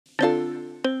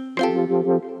Hey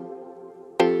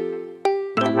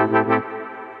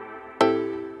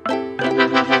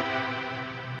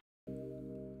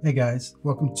guys,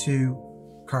 welcome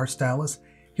to Car Stylist.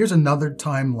 Here's another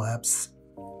time lapse.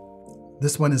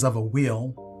 This one is of a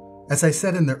wheel. As I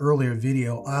said in the earlier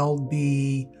video, I'll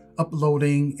be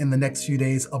uploading in the next few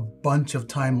days a bunch of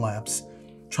time lapse,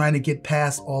 trying to get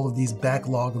past all of these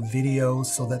backlog of videos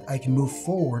so that I can move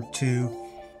forward to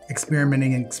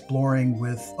experimenting and exploring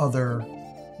with other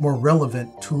more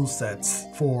relevant tool sets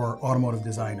for automotive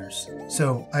designers.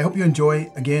 So I hope you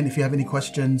enjoy. Again, if you have any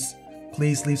questions,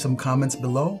 please leave some comments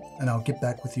below and I'll get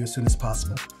back with you as soon as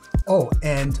possible. Oh,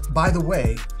 and by the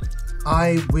way,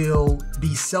 I will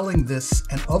be selling this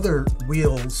and other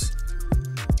wheels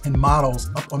and models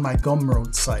up on my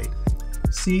Gumroad site.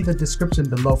 See the description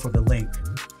below for the link.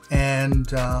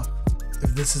 And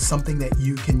if this is something that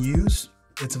you can use,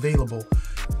 it's available.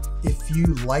 If you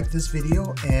like this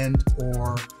video and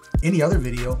or any other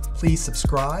video, please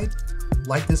subscribe,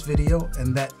 like this video,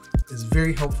 and that is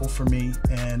very helpful for me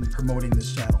in promoting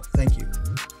this channel. Thank you.